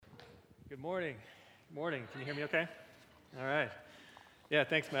Good morning. Good morning. Can you hear me okay? All right. Yeah,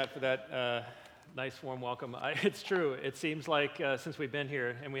 thanks, Matt, for that nice, warm welcome. It's true. It seems like since we've been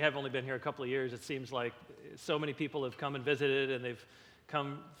here, and we have only been here a couple of years, it seems like so many people have come and visited, and they've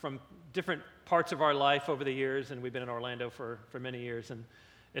come from different parts of our life over the years, and we've been in Orlando for many years. And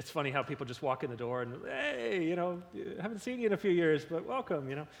it's funny how people just walk in the door and, hey, haven't seen you in a few years, but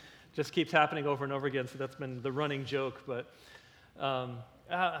welcome, Just keeps happening over and over again, so that's been the running joke. But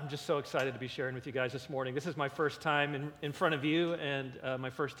I'm just so excited to be sharing with you guys this morning. This is my first time in front of you, and my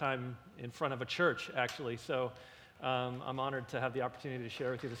first time in front of a church, actually. So I'm honored to have the opportunity to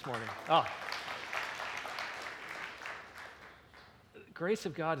share with you this morning. The grace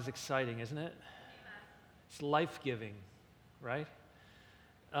of God is exciting, isn't it? It's life-giving, right?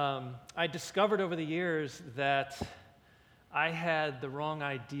 I discovered over the years that I had the wrong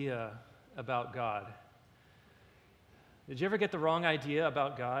idea about God. Did you ever get the wrong idea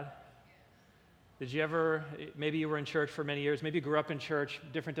about God? Did you ever, maybe you were in church for many years, maybe you grew up in church,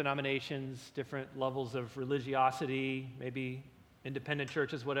 different denominations, different levels of religiosity, maybe independent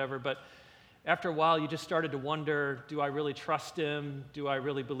churches, whatever, but after a while you just started to wonder, do I really trust him? Do I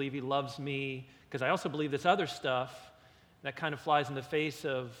really believe he loves me? Because I also believe this other stuff that kind of flies in the face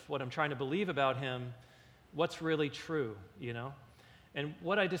of what I'm trying to believe about him. What's really true, And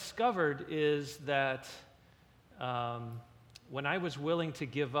what I discovered is that when I was willing to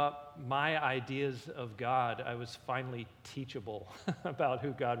give up my ideas of God, I was finally teachable about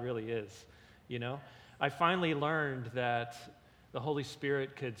who God really is, I finally learned that the Holy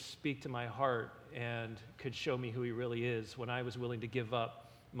Spirit could speak to my heart and could show me who he really is when I was willing to give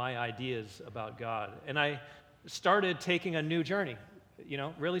up my ideas about God. And I started taking a new journey,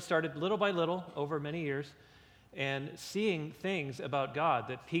 really started little by little over many years, and seeing things about God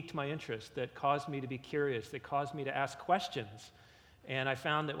that piqued my interest, that caused me to be curious, that caused me to ask questions. And I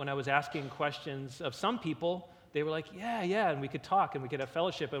found that when I was asking questions of some people, they were like, yeah, and we could talk and we could have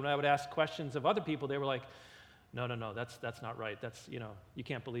fellowship. And when I would ask questions of other people, they were like, no, that's not right. That's, you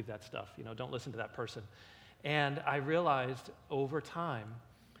can't believe that stuff. Don't listen to that person. And I realized over time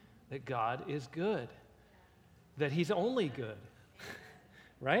that God is good, that he's only good,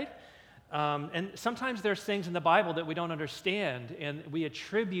 right? And sometimes there's things in the Bible that we don't understand, and we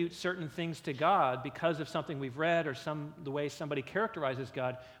attribute certain things to God because of something we've read or the way somebody characterizes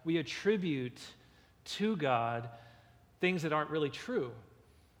God. We attribute to God things that aren't really true.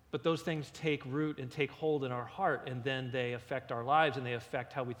 But those things take root and take hold in our heart, and then they affect our lives, and they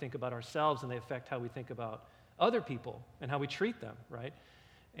affect how we think about ourselves, and they affect how we think about other people and how we treat them, right?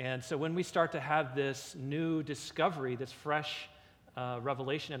 And so when we start to have this new discovery, this fresh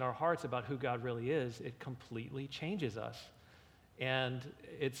revelation in our hearts about who God really is, it completely changes us. And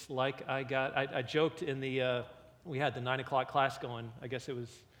it's like I joked we had the 9 o'clock class going, I guess it was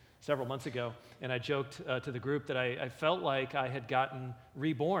several months ago, and I joked to the group that I felt like I had gotten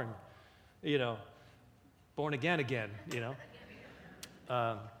reborn, born again,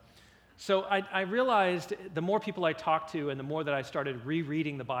 So I realized the more people I talked to and the more that I started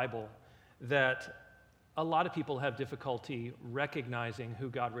rereading the Bible, that a lot of people have difficulty recognizing who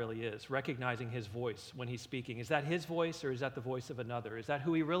God really is, recognizing his voice when he's speaking. Is that his voice, or is that the voice of another? Is that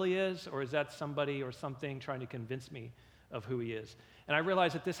who he really is, or is that somebody or something trying to convince me of who he is? And I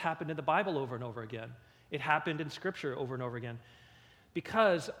realized that this happened in the Bible over and over again. It happened in Scripture over and over again.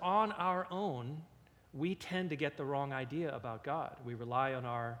 Because on our own, we tend to get the wrong idea about God. We rely on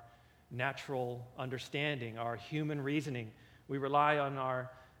our natural understanding, our human reasoning. We rely on our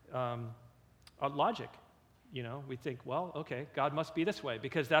logic. We think, well, okay, God must be this way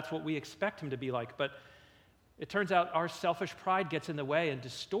because that's what we expect him to be like. But it turns out our selfish pride gets in the way and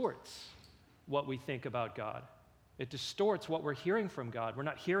distorts what we think about God. It distorts what we're hearing from God. We're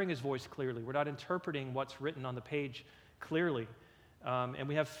not hearing his voice clearly. We're not interpreting what's written on the page clearly. And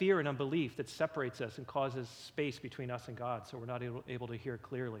we have fear and unbelief that separates us and causes space between us and God, so we're not able to hear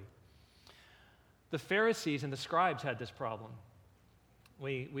clearly. The Pharisees and the scribes had this problem.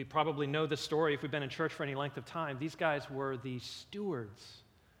 We probably know the story if we've been in church for any length of time. These guys were the stewards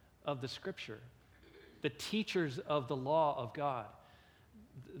of the Scripture, the teachers of the law of God.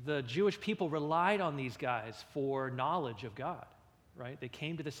 The Jewish people relied on these guys for knowledge of God, right? They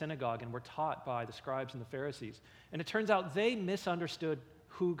came to the synagogue and were taught by the scribes and the Pharisees. And it turns out they misunderstood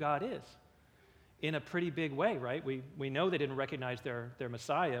who God is in a pretty big way, right? We know they didn't recognize their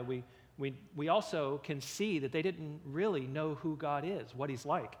Messiah. We also can see that they didn't really know who God is, what he's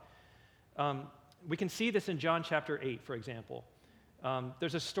like. We can see this in John chapter 8, for example.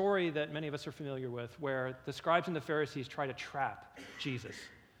 There's a story that many of us are familiar with where the scribes and the Pharisees try to trap Jesus.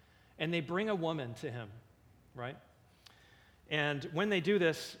 And they bring a woman to him, right? And when they do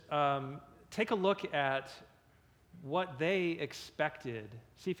this, take a look at what they expected.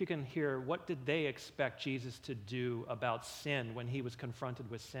 See if you can hear, what did they expect Jesus to do about sin when he was confronted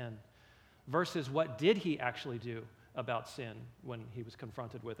with sin, versus what did he actually do about sin when he was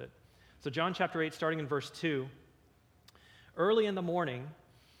confronted with it. So John chapter 8, starting in verse 2, early in the morning,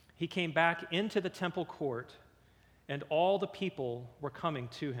 he came back into the temple court, and all the people were coming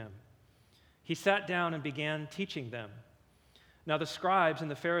to him. He sat down and began teaching them. Now the scribes and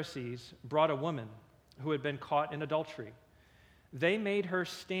the Pharisees brought a woman who had been caught in adultery. They made her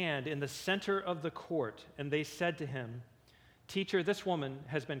stand in the center of the court, and they said to him, "Teacher, this woman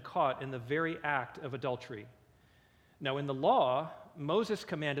has been caught in the very act of adultery. Now in the law, Moses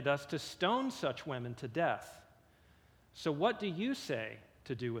commanded us to stone such women to death. So what do you say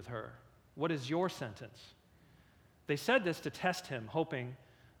to do with her? What is your sentence?" They said this to test him, hoping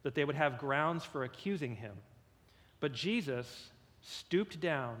that they would have grounds for accusing him. But Jesus stooped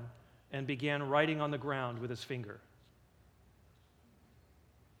down and began writing on the ground with his finger.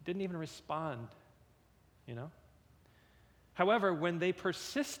 Didn't even respond, However, when they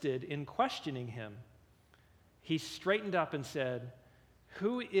persisted in questioning him, he straightened up and said,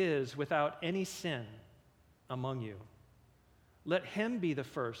 "Who is without any sin among you? Let him be the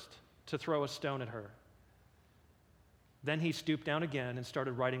first to throw a stone at her." Then he stooped down again and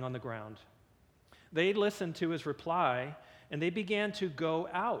started writing on the ground. They listened to his reply, and they began to go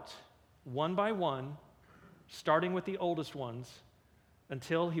out one by one, starting with the oldest ones,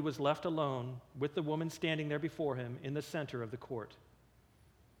 until he was left alone with the woman standing there before him in the center of the court.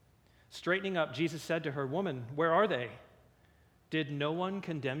 Straightening up, Jesus said to her, "Woman, where are they? Did no one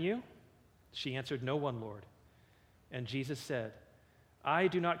condemn you?" She answered, "No one, Lord." And Jesus said, "I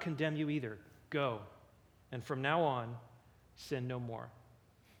do not condemn you either. Go, and from now on, sin no more."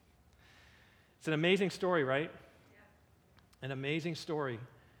 It's an amazing story, right? Yeah. An amazing story.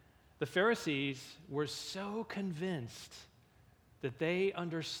 The Pharisees were so convinced that they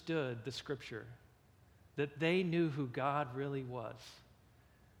understood the Scripture, that they knew who God really was.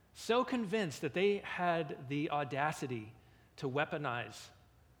 So convinced that they had the audacity to weaponize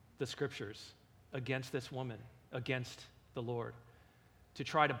the Scriptures against this woman, against the Lord, to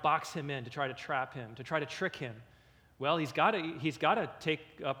try to box him in, to try to trap him, to try to trick him. Well, he's got to take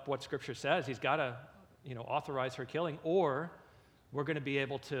up what Scripture says. He's got to, authorize her killing, or we're going to be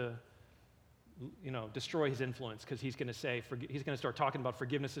able to, destroy his influence, because he's going to say, he's going to start talking about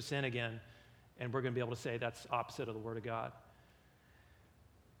forgiveness of sin again, and we're going to be able to say that's opposite of the Word of God.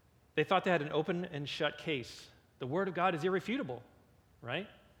 They thought they had an open and shut case. The Word of God is irrefutable, right?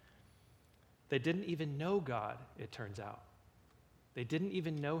 They didn't even know God, it turns out. They didn't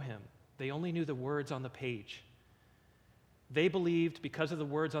even know him. They only knew the words on the page. They believed, because of the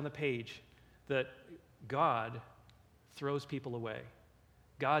words on the page, that God throws people away.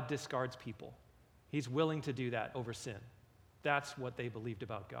 God discards people. He's willing to do that over sin. That's what they believed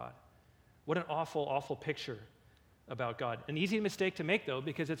about God. What an awful, awful picture about God. An easy mistake to make, though,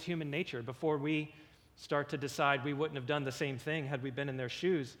 because it's human nature. Before we start to decide we wouldn't have done the same thing had we been in their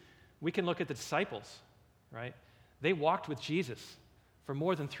shoes, we can look at the disciples, right? They walked with Jesus for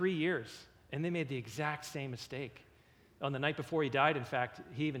more than 3 years, and they made the exact same mistake. On the night before he died, in fact,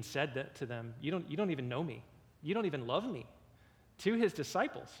 he even said that to them, you don't even know me. You don't even love me. To his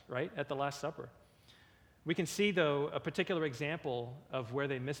disciples, right, at the Last Supper. We can see, though, a particular example of where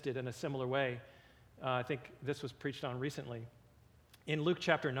they missed it in a similar way. I think this was preached on recently. In Luke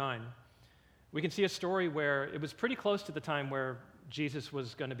chapter 9, we can see a story where it was pretty close to the time where Jesus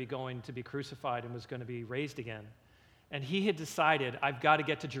was going to be crucified and was going to be raised again. And he had decided, I've got to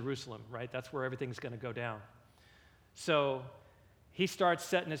get to Jerusalem, right? That's where everything's going to go down. So he starts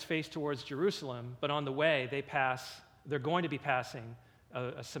setting his face towards Jerusalem, but on the way, they're going to be passing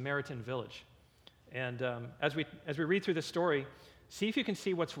a Samaritan village. And as we read through this story, see if you can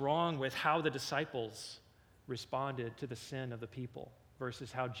see what's wrong with how the disciples responded to the sin of the people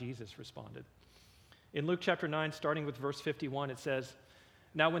versus how Jesus responded. In Luke chapter 9, starting with verse 51, it says,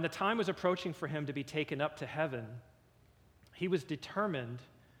 "Now when the time was approaching for him to be taken up to heaven, he was determined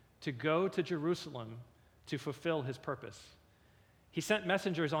to go to Jerusalem to fulfill his purpose. He sent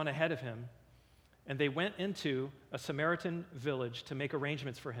messengers on ahead of him, and they went into a Samaritan village to make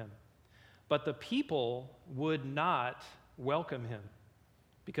arrangements for him. But the people would not welcome him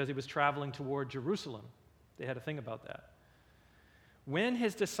because he was traveling toward Jerusalem." They had a thing about that. When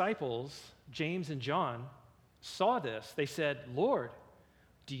his disciples, James and John, saw this, they said, "Lord,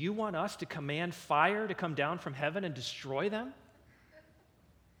 do you want us to command fire to come down from heaven and destroy them?"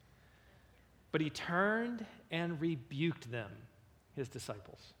 But he turned and rebuked them, his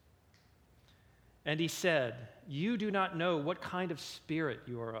disciples. And he said, "You do not know what kind of spirit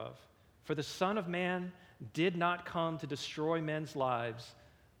you are of, for the Son of Man did not come to destroy men's lives,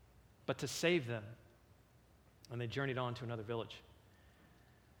 but to save them." And they journeyed on to another village.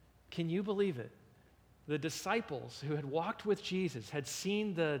 Can you believe it? The disciples who had walked with Jesus had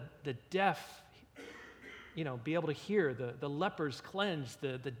seen the deaf, be able to hear, the lepers cleansed,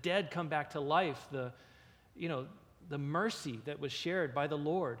 the dead come back to life, the mercy that was shared by the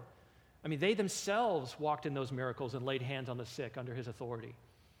Lord. I mean, they themselves walked in those miracles and laid hands on the sick under his authority,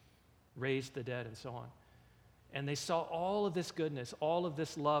 raised the dead, and so on. And they saw all of this goodness, all of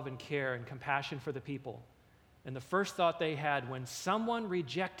this love and care and compassion for the people. And the first thought they had when someone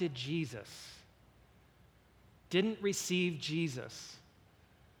rejected Jesus, didn't receive Jesus,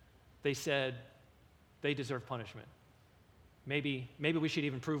 they said they deserve punishment. Maybe we should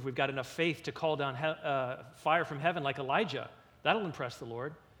even prove we've got enough faith to call down fire from heaven like Elijah. That'll impress the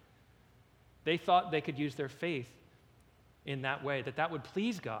Lord. They thought they could use their faith in that way, that would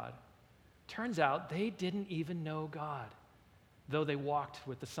please God. Turns out they didn't even know God, though they walked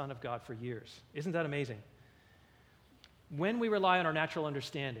with the Son of God for years. Isn't that amazing? When we rely on our natural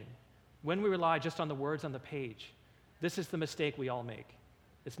understanding, when we rely just on the words on the page, this is the mistake we all make.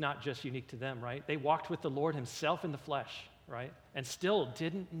 It's not just unique to them, right? They walked with the Lord himself in the flesh, right? And still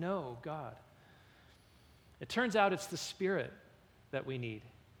didn't know God. It turns out it's the Spirit that we need.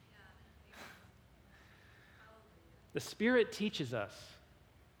 The Spirit teaches us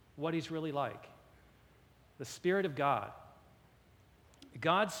what he's really like. The Spirit of God.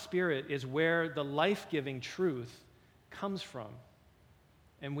 God's Spirit is where the life-giving truth comes from,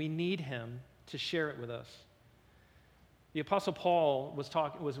 and we need him to share it with us. The Apostle Paul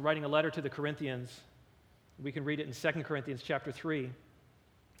was writing a letter to the Corinthians. We can read it in 2 Corinthians chapter 3,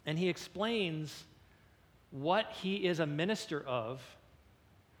 and he explains what he is a minister of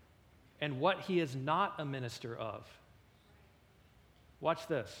and what he is not a minister of. Watch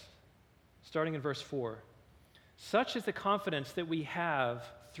this, starting in verse 4. Such is the confidence that we have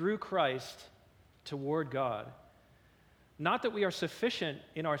through Christ toward God. Not that we are sufficient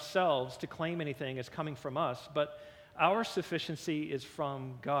in ourselves to claim anything as coming from us, but our sufficiency is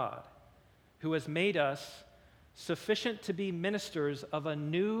from God, who has made us sufficient to be ministers of a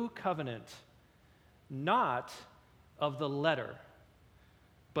new covenant, not of the letter,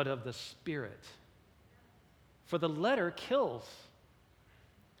 but of the Spirit. For the letter kills,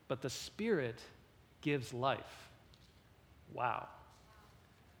 but the Spirit gives life. Wow.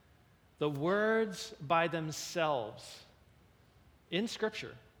 The words by themselves in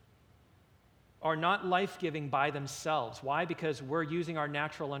Scripture are not life-giving by themselves. Why? Because we're using our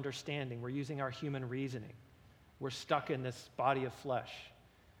natural understanding. We're using our human reasoning. We're stuck in this body of flesh,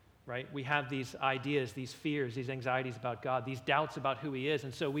 right? We have these ideas, these fears, these anxieties about God, these doubts about who he is.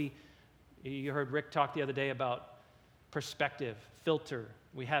 And so you heard Rick talk the other day about perspective, filter.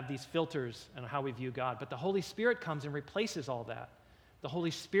 We have these filters on how we view God. But the Holy Spirit comes and replaces all that. The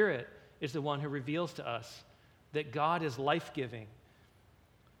Holy Spirit is the one who reveals to us that God is life-giving.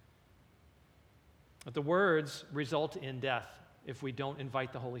 But the words result in death if we don't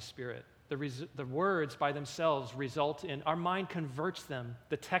invite the Holy Spirit. The words by themselves result in, our mind converts them,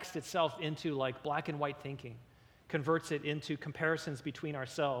 the text itself, into like black and white thinking, converts it into comparisons between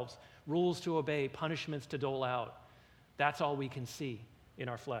ourselves, rules to obey, punishments to dole out. That's all we can see in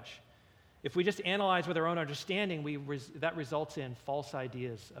our flesh. If we just analyze with our own understanding, that results in false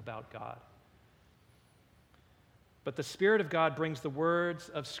ideas about God. But the Spirit of God brings the words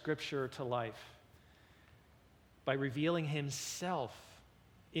of Scripture to life by revealing himself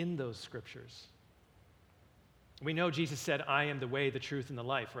in those Scriptures. We know Jesus said, "I am the way, the truth, and the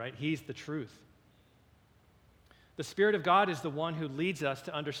life," right? He's the truth. The Spirit of God is the one who leads us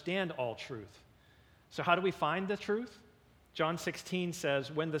to understand all truth. So how do we find the truth? John 16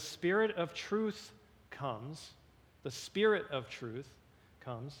 says, when the Spirit of truth comes,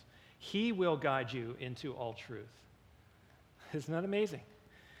 he will guide you into all truth. Isn't that amazing?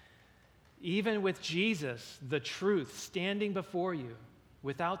 Even with Jesus, the truth, standing before you,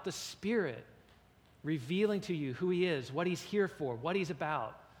 without the Spirit revealing to you who he is, what he's here for, what he's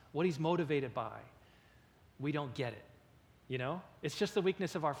about, what he's motivated by, we don't get it. You know? It's just the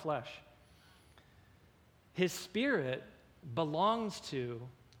weakness of our flesh. His Spirit belongs to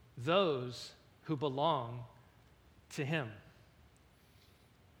those who belong to him.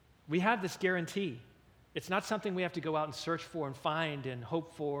 We have this guarantee. It's not something we have to go out and search for and find and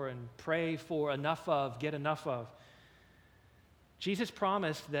hope for and pray for enough of, get enough of. Jesus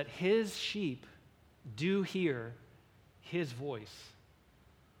promised that his sheep do hear his voice.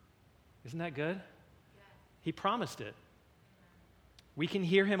 Isn't that good? He promised it. We can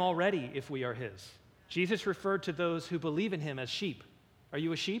hear him already if we are his. Jesus referred to those who believe in him as sheep. Are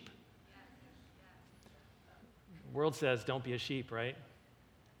you a sheep? The world says, don't be a sheep, right?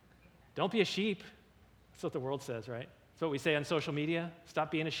 Don't be a sheep. That's what the world says, right? That's what we say on social media. Stop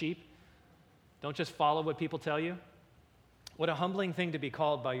being a sheep. Don't just follow what people tell you. What a humbling thing to be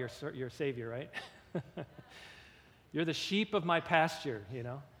called by your Savior, right? You're the sheep of my pasture, you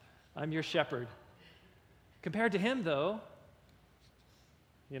know. I'm your shepherd. Compared to him, though,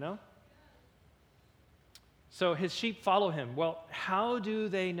 you know? So his sheep follow him. Well, how do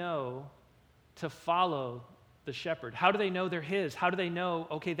they know to follow the shepherd? How do they know they're his? How do they know,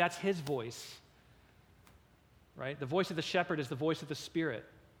 okay, that's his voice? Right? The voice of the shepherd is the voice of the Spirit.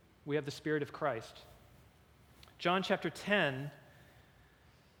 We have the Spirit of Christ. John chapter 10,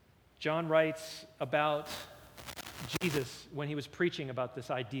 John writes about Jesus when he was preaching about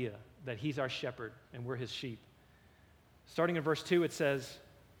this idea that he's our shepherd and we're his sheep. Starting in verse 2, it says,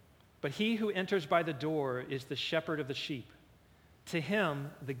 "But he who enters by the door is the shepherd of the sheep. To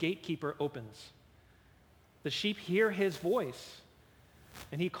him the gatekeeper opens. The sheep hear his voice,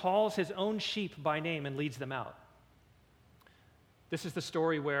 and he calls his own sheep by name and leads them out." This is the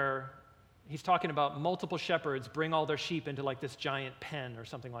story where he's talking about multiple shepherds bring all their sheep into like this giant pen or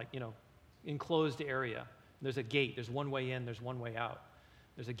something like, enclosed area. There's a gate, there's one way in, there's one way out.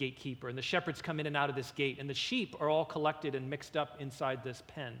 There's a gatekeeper, and the shepherds come in and out of this gate, and the sheep are all collected and mixed up inside this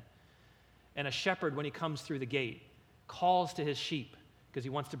pen. And a shepherd, when he comes through the gate, calls to his sheep because he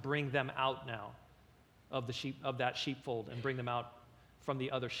wants to bring them out now of that sheepfold and bring them out from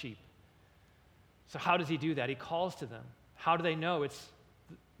the other sheep. So how does he do that? He calls to them. How do they know it's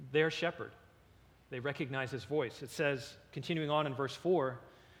their shepherd? They recognize his voice. It says, continuing on in verse 4,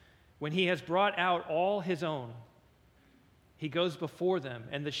 "When he has brought out all his own, he goes before them,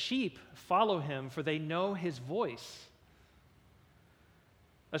 and the sheep follow him, for they know his voice.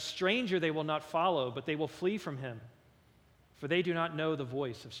 A stranger they will not follow, but they will flee from him, for they do not know the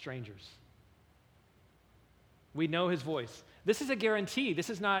voice of strangers." We know his voice. This is a guarantee.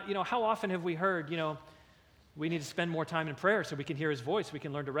 This is not, how often have we heard, we need to spend more time in prayer so we can hear his voice. We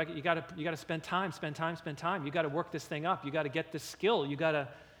can learn to you got to spend time. You got to work this thing up. You got to get this skill. You got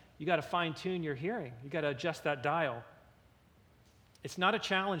to fine tune your hearing. You got to adjust that dial. It's not a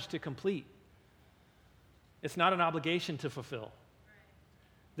challenge to complete. It's not an obligation to fulfill.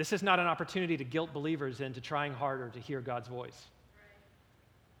 This is not an opportunity to guilt believers into trying harder to hear God's voice.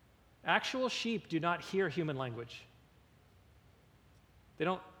 Actual sheep do not hear human language. They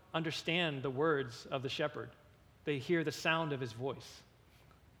don't understand the words of the shepherd. They hear the sound of his voice.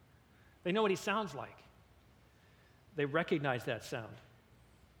 They know what he sounds like. They recognize that sound.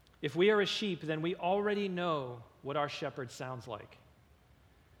 If we are a sheep, then we already know what our shepherd sounds like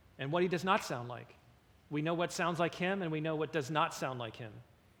and what he does not sound like. We know what sounds like him, and we know what does not sound like him.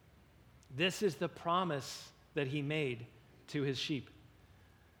 This is the promise that he made to his sheep.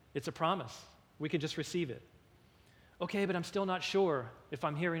 It's a promise. We can just receive it. Okay, but I'm still not sure if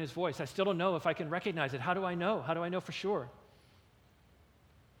I'm hearing his voice. I still don't know if I can recognize it. How do I know? How do I know for sure?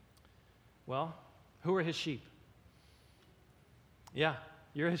 Well, who are his sheep? Yeah,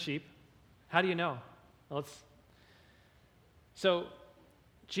 you're his sheep. How do you know? So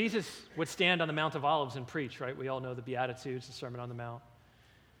Jesus would stand on the Mount of Olives and preach, right? We all know the Beatitudes, the Sermon on the Mount.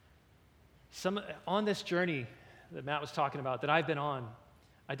 On this journey that Matt was talking about, that I've been on,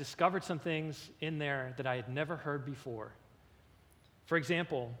 I discovered some things in there that I had never heard before. For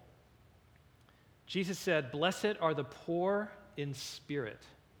example, Jesus said, "Blessed are the poor in spirit,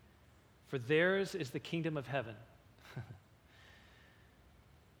 for theirs is the kingdom of heaven."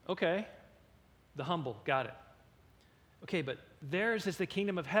 Okay, the humble, got it. Okay, but theirs is the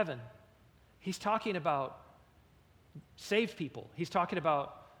kingdom of heaven. He's talking about saved people. He's talking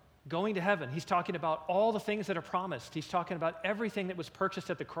about going to heaven. He's talking about all the things that are promised. He's talking about everything that was purchased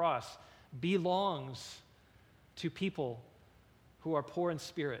at the cross belongs to people who are poor in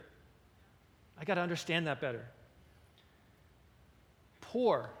spirit. I got to understand that better.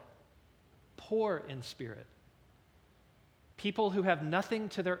 Poor in spirit. People who have nothing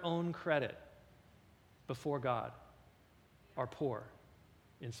to their own credit before God are poor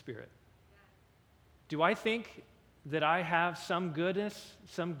in spirit. Do I think that I have some goodness,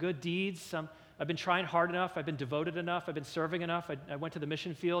 some good deeds, I've been trying hard enough, I've been devoted enough, I've been serving enough, I went to the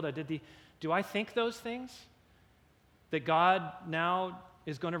mission field, do I think those things? That God now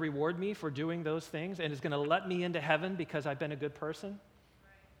is going to reward me for doing those things and is going to let me into heaven because I've been a good person?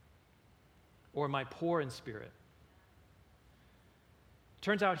 Or am I poor in spirit?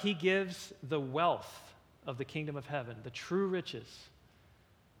 Turns out he gives the wealth of the kingdom of heaven, the true riches,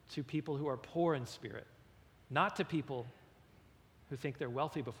 to people who are poor in spirit, not to people who think they're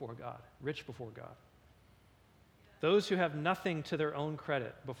wealthy before God, rich before God. Those who have nothing to their own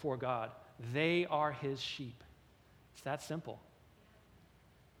credit before God, they are his sheep. It's that simple.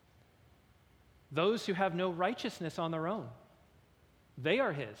 Those who have no righteousness on their own, they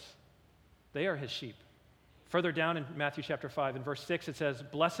are his. They are his sheep. Further down in Matthew chapter 5, in verse 6, it says,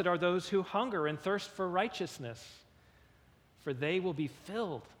 "Blessed are those who hunger and thirst for righteousness, for they will be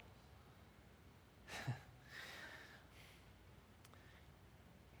filled."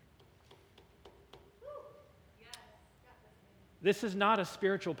 This is not a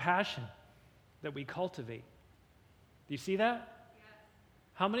spiritual passion that we cultivate. Do you see that? Yes.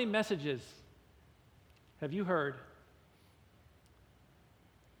 How many messages have you heard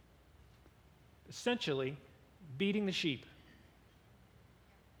essentially beating the sheep?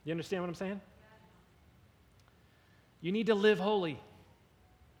 You understand what I'm saying? Yes. You need to live holy.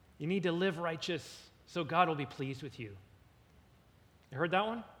 You need to live righteous so God will be pleased with you. You heard that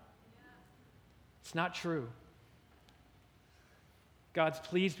one? Yes. It's not true. God's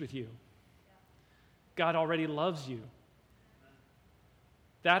pleased with you. God already loves you.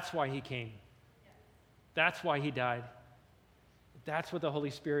 That's why he came. That's why he died. That's what the Holy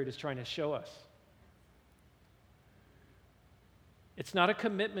Spirit is trying to show us. It's not a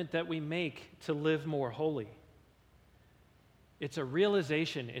commitment that we make to live more holy. It's a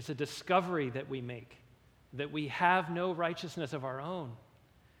realization, it's a discovery that we make that we have no righteousness of our own.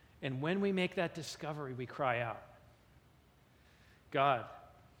 And when we make that discovery, we cry out, God,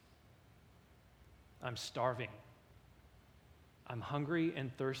 I'm starving. I'm hungry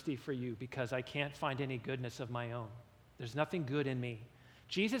and thirsty for you because I can't find any goodness of my own. There's nothing good in me.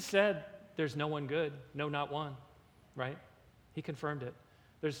 Jesus said there's no one good, no, not one, right? He confirmed it.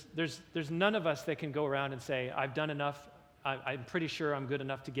 There's none of us that can go around and say, I've done enough. I'm pretty sure I'm good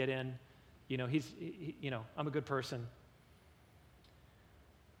enough to get in. I'm a good person.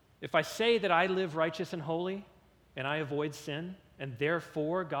 If I say that I live righteous and holy and I avoid sin, and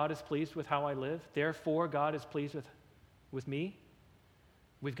therefore God is pleased with how I live, therefore God is pleased with me,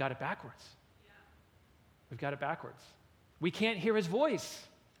 we've got it backwards. Yeah. We've got it backwards. We can't hear his voice.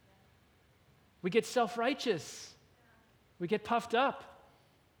 We get self-righteous. We get puffed up.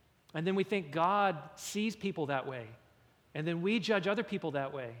 And then we think God sees people that way. And then we judge other people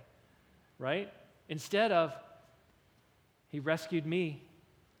that way, right? Instead of, he rescued me.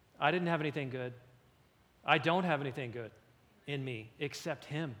 I didn't have anything good. I don't have anything good in me except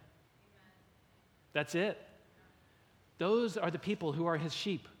him. Amen. That's it. Those are the people who are his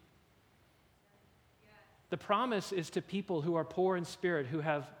sheep. The promise is to people who are poor in spirit, who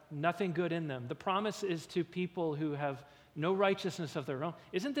have nothing good in them. The promise is to people who have no righteousness of their own.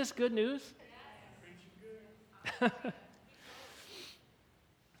 Isn't this good news? Yes.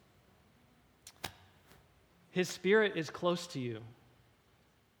 His Spirit is close to you.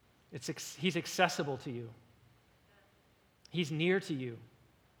 He's accessible to you. He's near to you.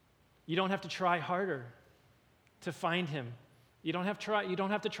 You don't have to try harder to find him. You don't have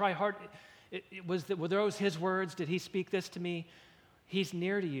to try hard. Were those his words? Did he speak this to me? He's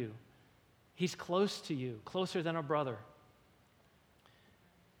near to you. He's close to you, closer than a brother.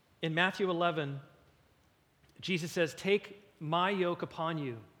 In Matthew 11, Jesus says, "Take my yoke upon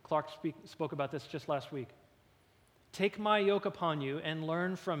you." Clark spoke about this just last week. "Take my yoke upon you and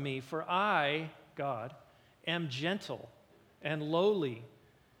learn from me, for I, God, am gentle and lowly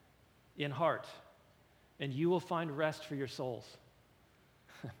in heart, and you will find rest for your souls."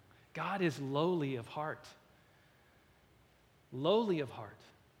 God is lowly of heart. Lowly of heart.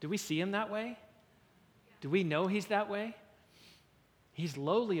 Do we see him that way? Do we know he's that way? He's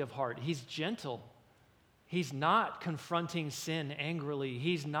lowly of heart. He's gentle. He's not confronting sin angrily.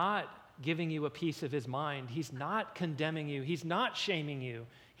 He's not giving you a piece of his mind. He's not condemning you. He's not shaming you.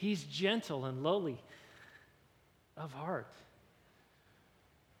 He's gentle and lowly of heart.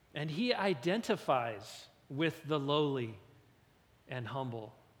 And he identifies with the lowly and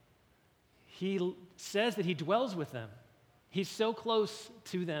humble. He says that he dwells with them. He's so close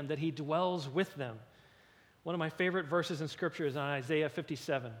to them that he dwells with them. One of my favorite verses in Scripture is on Isaiah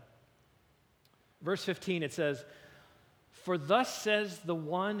 57. Verse 15, it says, "For thus says the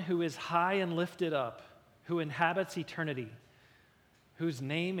one who is high and lifted up, who inhabits eternity, whose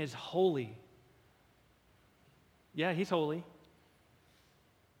name is holy." Yeah, he's holy.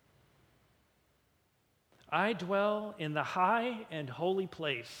 "I dwell in the high and holy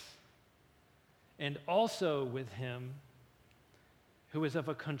place, and also with him who is of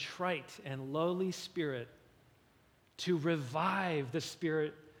a contrite and lowly spirit, to revive the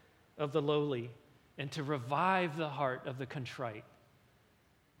spirit of the lowly and to revive the heart of the contrite."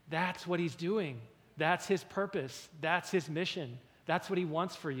 That's what he's doing. That's his purpose. That's his mission. That's what he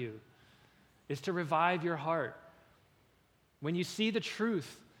wants for you, is to revive your heart. When you see the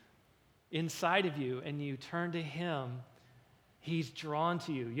truth inside of you and you turn to him, he's drawn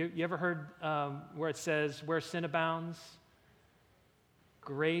to you. You ever heard where it says, where sin abounds,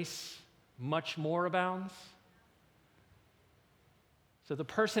 grace much more abounds? So the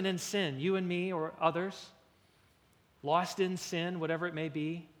person in sin, you and me or others, lost in sin, whatever it may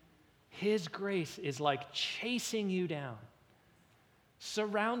be, his grace is like chasing you down,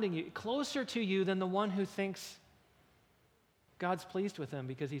 surrounding you, closer to you than the one who thinks God's pleased with him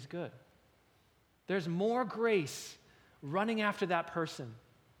because he's good. There's more grace running after that person.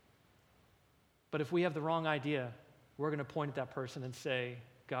 But if we have the wrong idea, we're going to point at that person and say,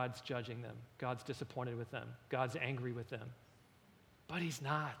 God's judging them. God's disappointed with them. God's angry with them. But he's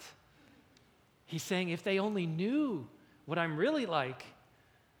not. He's saying if they only knew what I'm really like,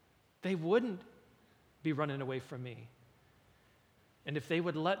 they wouldn't be running away from me. And if they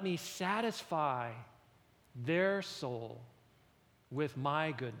would let me satisfy their soul with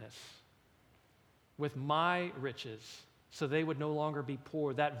my goodness, with my riches, so they would no longer be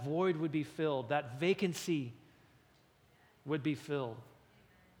poor, that void would be filled, that vacancy would be filled.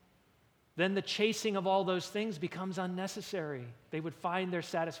 Then the chasing of all those things becomes unnecessary. They would find their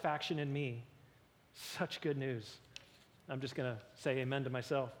satisfaction in me. Such good news. I'm just going to say amen to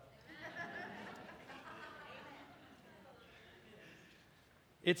myself.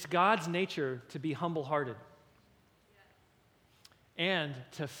 It's God's nature to be humble-hearted and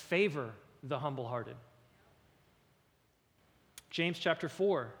to favor the humble-hearted. James chapter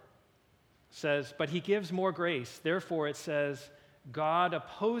 4 says, but he gives more grace. Therefore, it says, God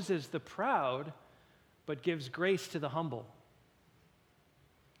opposes the proud, but gives grace to the humble.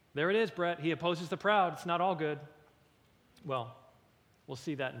 There it is, Brett. He opposes the proud. It's not all good. Well, we'll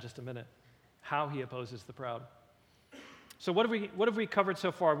see that in just a minute, how he opposes the proud. So what have we covered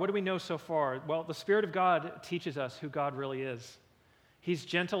so far? What do we know so far? Well, the Spirit of God teaches us who God really is. He's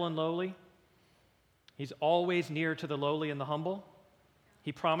gentle and lowly. He's always near to the lowly and the humble.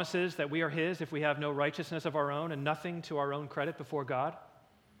 He promises that we are his if we have no righteousness of our own and nothing to our own credit before God.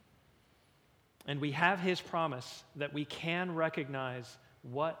 And we have his promise that we can recognize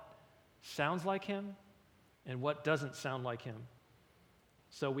what sounds like him and what doesn't sound like him,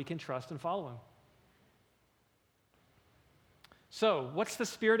 so we can trust and follow him. So, what's the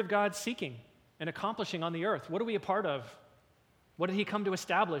Spirit of God seeking and accomplishing on the earth? What are we a part of? What did he come to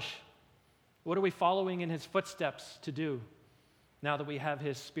establish? What are we following in his footsteps to do now that we have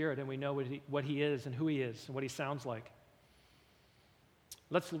his Spirit and we know what he is and who he is and what he sounds like?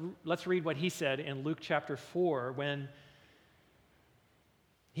 Let's read what he said in Luke chapter 4 when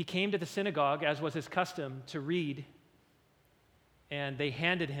he came to the synagogue, as was his custom, to read, and they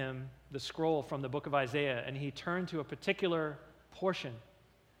handed him the scroll from the book of Isaiah, and he turned to a particular portion.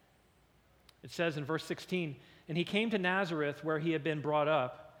 It says in verse 16, and he came to Nazareth where he had been brought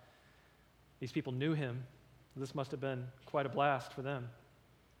up. These people knew him. This must have been quite a blast for them.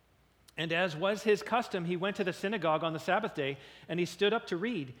 And as was his custom, he went to the synagogue on the Sabbath day, and he stood up to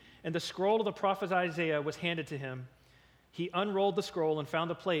read. And the scroll of the prophet Isaiah was handed to him. He unrolled the scroll and found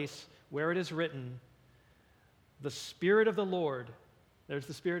the place where it is written, the Spirit of the Lord, there's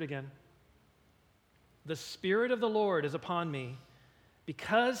the Spirit again. The Spirit of the Lord is upon me,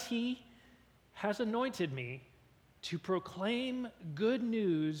 because he has anointed me to proclaim good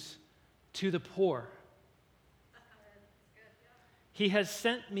news to the poor. He has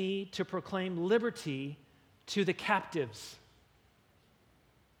sent me to proclaim liberty to the captives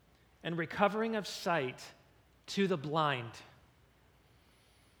and recovering of sight to the blind,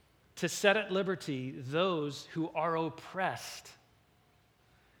 to set at liberty those who are oppressed,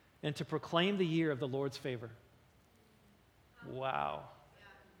 and to proclaim the year of the Lord's favor. Wow.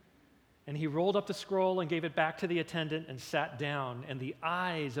 And he rolled up the scroll and gave it back to the attendant and sat down, and the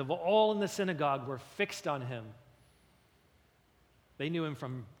eyes of all in the synagogue were fixed on him. They knew him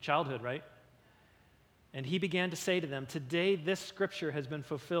from childhood, right? And he began to say to them, today this scripture has been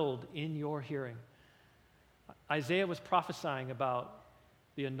fulfilled in your hearing. Isaiah was prophesying about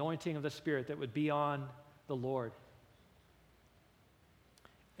the anointing of the Spirit that would be on the Lord,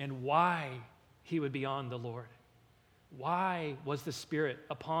 and why he would be on the Lord. Why was the Spirit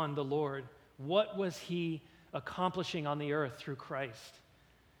upon the Lord? What was he accomplishing on the earth through Christ?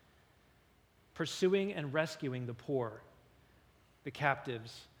 Pursuing and rescuing the poor, the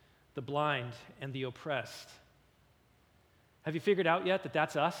captives, the blind, and the oppressed. Have you figured out yet that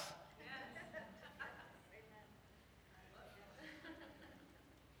that's us?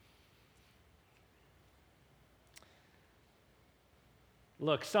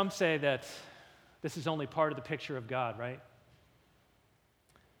 Look, some say that this is only part of the picture of God, right?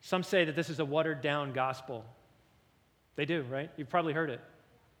 Some say that this is a watered-down gospel. They do, right? You've probably heard it.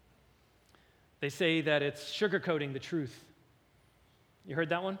 They say that it's sugarcoating the truth. You heard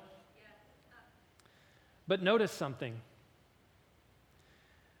that one? But notice something.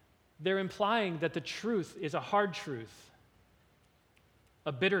 They're implying that the truth is a hard truth,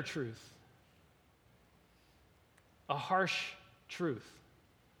 a bitter truth, a harsh truth.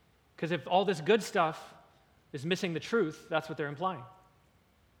 Because if all this good stuff is missing the truth, that's what they're implying,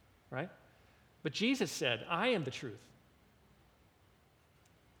 right? But Jesus said, I am the truth.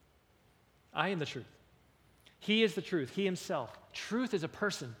 I am the truth. He is the truth, he himself. Truth is a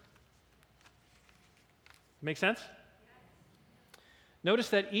person. Make sense? Notice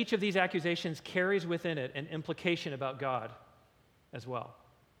that each of these accusations carries within it an implication about God as well.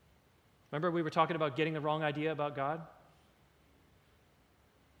 Remember we were talking about getting the wrong idea about God?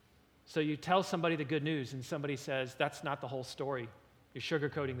 So you tell somebody the good news and somebody says, that's not the whole story. You're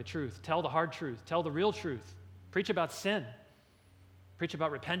sugarcoating the truth. Tell the hard truth. Tell the real truth. Preach about sin. Preach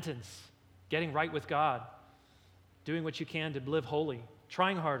about repentance, getting right with God, doing what you can to live holy,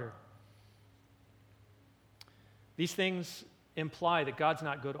 trying harder. These things imply that God's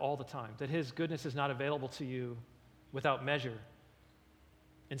not good all the time, that his goodness is not available to you without measure.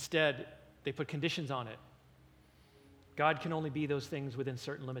 Instead, they put conditions on it. God can only be those things within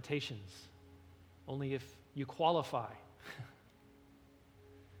certain limitations, only if you qualify.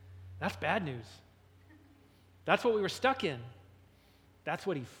 That's bad news. That's what we were stuck in. That's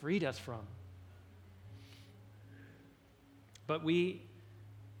what he freed us from. But we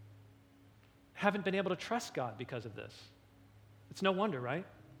haven't been able to trust God because of this. It's no wonder, right?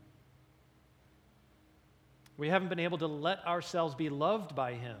 We haven't been able to let ourselves be loved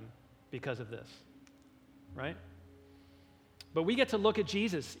by him because of this, right? But we get to look at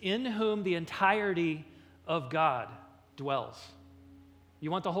Jesus, in whom the entirety of God dwells.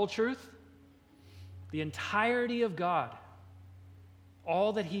 You want the whole truth? The entirety of God,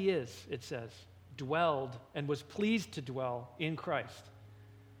 all that he is, it says, dwelled and was pleased to dwell in Christ,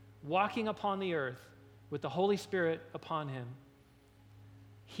 walking upon the earth with the Holy Spirit upon him.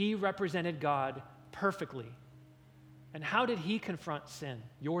 He represented God perfectly. And how did he confront sin?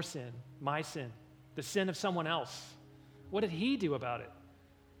 Your sin, my sin, the sin of someone else. What did he do about it?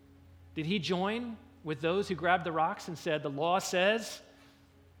 Did he join with those who grabbed the rocks and said, the law says?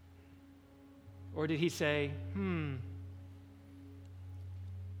 Or did he say,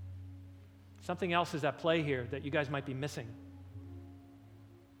 something else is at play here that you guys might be missing?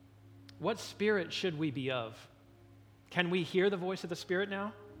 What spirit should we be of? Can we hear the voice of the Spirit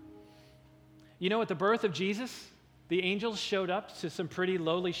now? You know, at the birth of Jesus, the angels showed up to some pretty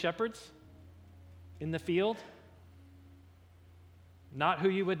lowly shepherds in the field. Not who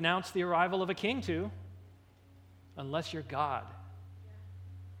you would announce the arrival of a king to, unless you're God.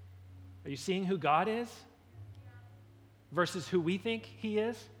 Are you seeing who God is versus who we think he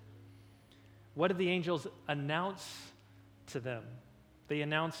is? What did the angels announce to them? They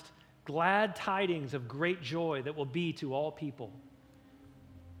announced glad tidings of great joy that will be to all people.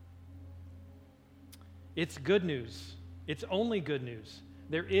 It's good news. It's only good news.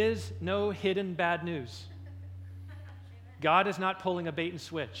 There is no hidden bad news. God is not pulling a bait and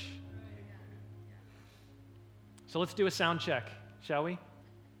switch. So let's do a sound check, shall we?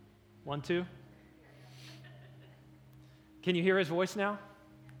 1, 2. Can you hear his voice now?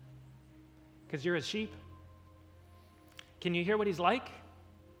 Because you're his sheep. Can you hear what he's like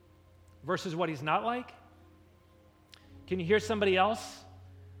versus what he's not like? Can you hear somebody else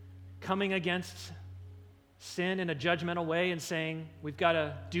coming against sin in a judgmental way and saying, we've got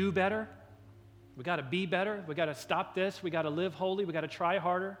to do better, we've got to be better, we've got to stop this, we've got to live holy, we've got to try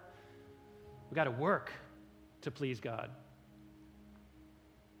harder, we've got to work to please God?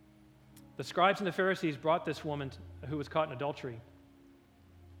 The scribes and the Pharisees brought this woman who was caught in adultery.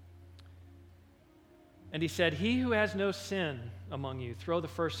 And he said, he who has no sin among you, throw the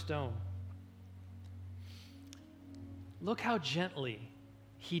first stone. Look how gently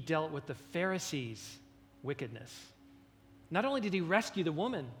he dealt with the Pharisees' wickedness. Not only did he rescue the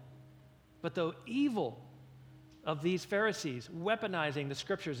woman, but the evil of these Pharisees weaponizing the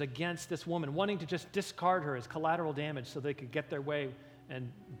scriptures against this woman, wanting to just discard her as collateral damage so they could get their way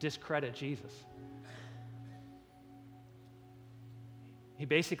and discredit Jesus. He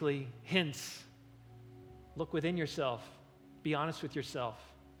basically hints, look within yourself, be honest with yourself,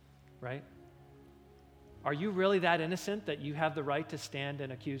 right? Are you really that innocent that you have the right to stand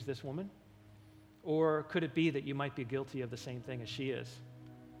and accuse this woman? Or could it be that you might be guilty of the same thing as she is?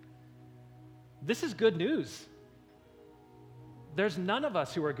 This is good news. There's none of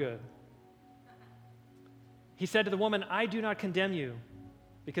us who are good. He said to the woman, I do not condemn you.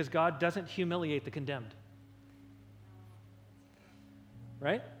 because God doesn't humiliate the condemned.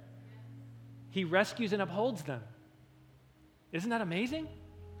 Right? He rescues and upholds them. Isn't that amazing?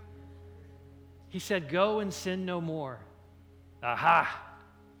 He said, go and sin no more. Aha!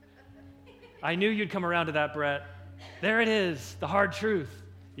 I knew you'd come around to that, Brett. There it is, the hard truth.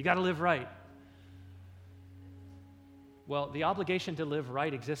 You got to live right. Well, the obligation to live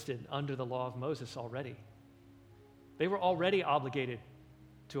right existed under the law of Moses already. They were already obligated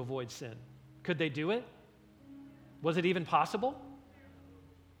to avoid sin. Could they do it? Was it even possible?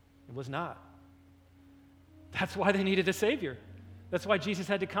 It was not. That's why they needed a Savior. That's why Jesus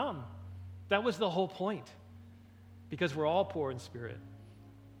had to come. That was the whole point. Because we're all poor in spirit.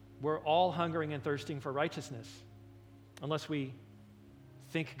 We're all hungering and thirsting for righteousness. Unless we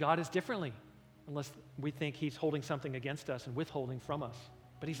think God is differently. Unless we think He's holding something against us and withholding from us.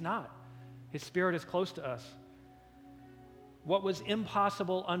 But He's not. His Spirit is close to us. What was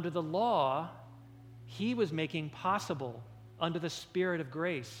impossible under the law, He was making possible under the Spirit of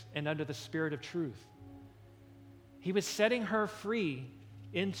grace and under the Spirit of truth. He was setting her free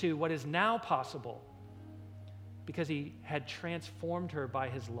into what is now possible because He had transformed her by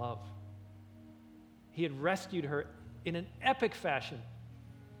His love. He had rescued her in an epic fashion.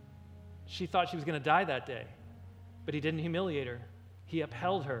 She thought she was going to die that day, but He didn't humiliate her. He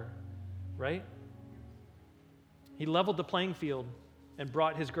upheld her, right? He leveled the playing field and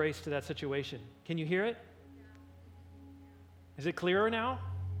brought His grace to that situation. Can you hear it? Is it clearer now?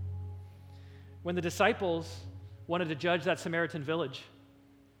 When the disciples wanted to judge that Samaritan village,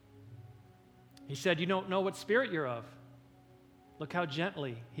 He said, you don't know what spirit you're of. Look how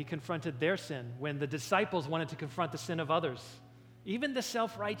gently He confronted their sin when the disciples wanted to confront the sin of others, even the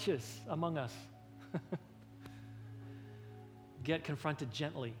self-righteous among us. Get confronted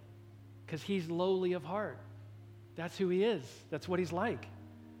gently because He's lowly of heart. That's who He is. That's what He's like.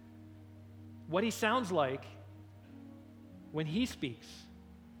 What He sounds like when He speaks.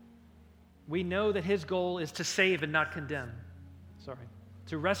 We know that His goal is to save and not condemn.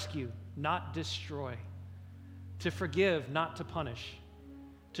 To rescue, not destroy. To forgive, not to punish.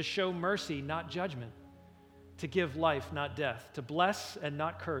 To show mercy, not judgment. To give life, not death. To bless and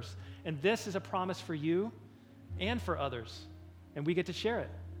not curse. And this is a promise for you and for others. And we get to share it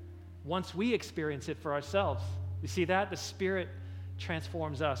once we experience it for ourselves. You see that? The Spirit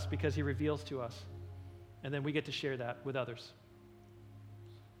transforms us because He reveals to us. And then we get to share that with others.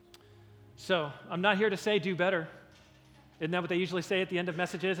 So, I'm not here to say do better. Isn't that what they usually say at the end of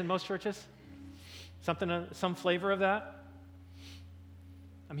messages in most churches? Some flavor of that?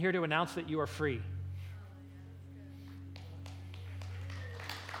 I'm here to announce that you are free.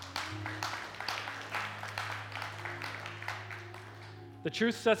 The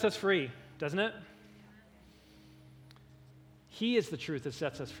truth sets us free, doesn't it? He is the truth that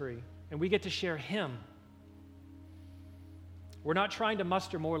sets us free, and we get to share Him. We're not trying to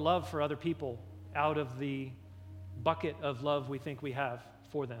muster more love for other people out of the bucket of love we think we have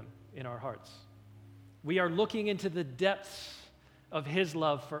for them in our hearts. We are looking into the depths of His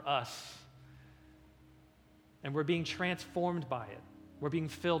love for us, and we're being transformed by it. We're being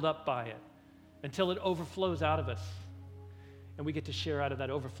filled up by it until it overflows out of us, and we get to share out of that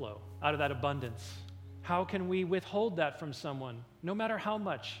overflow, out of that abundance. How can we withhold that from someone, no matter how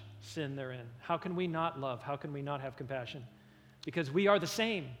much sin they're in? How can we not love? How can we not have compassion? Because we are the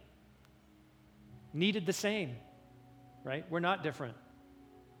same, needed the same, right? We're not different.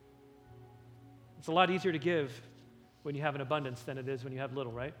 It's a lot easier to give when you have an abundance than it is when you have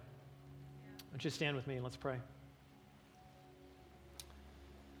little, right? Why don't you stand with me and let's pray.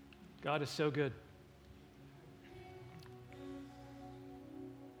 God is so good.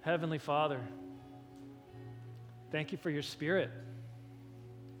 Heavenly Father, thank You for Your Spirit.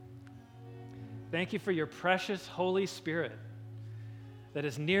 Thank You for Your precious Holy Spirit that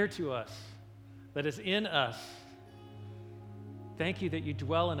is near to us, that is in us. Thank You that You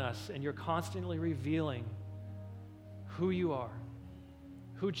dwell in us and You're constantly revealing who You are,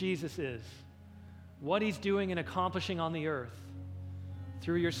 who Jesus is, what He's doing and accomplishing on the earth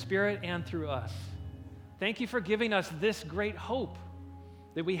through Your Spirit and through us. Thank You for giving us this great hope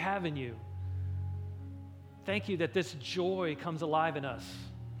that we have in You. Thank You that this joy comes alive in us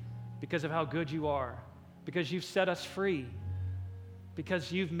because of how good You are, because You've set us free,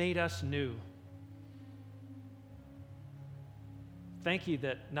 because You've made us new. Thank You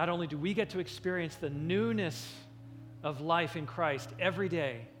that not only do we get to experience the newness of life in Christ every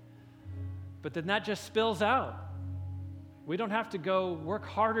day, but then that just spills out. We don't have to go work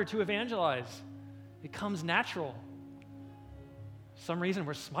harder to evangelize. It comes natural. For some reason,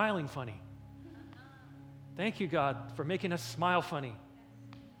 we're smiling funny. Thank You, God, for making us smile funny.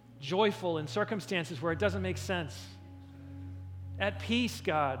 joyful in circumstances where it doesn't make sense, at peace,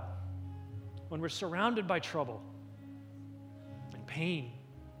 God, when we're surrounded by trouble and pain.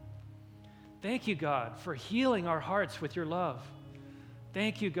 Thank you, God, for healing our hearts with your love.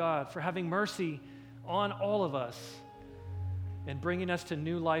 Thank you, God, for having mercy on all of us and bringing us to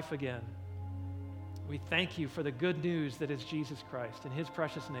new life again. We thank you for the good news that is Jesus Christ. In his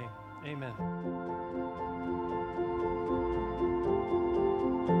precious name, amen.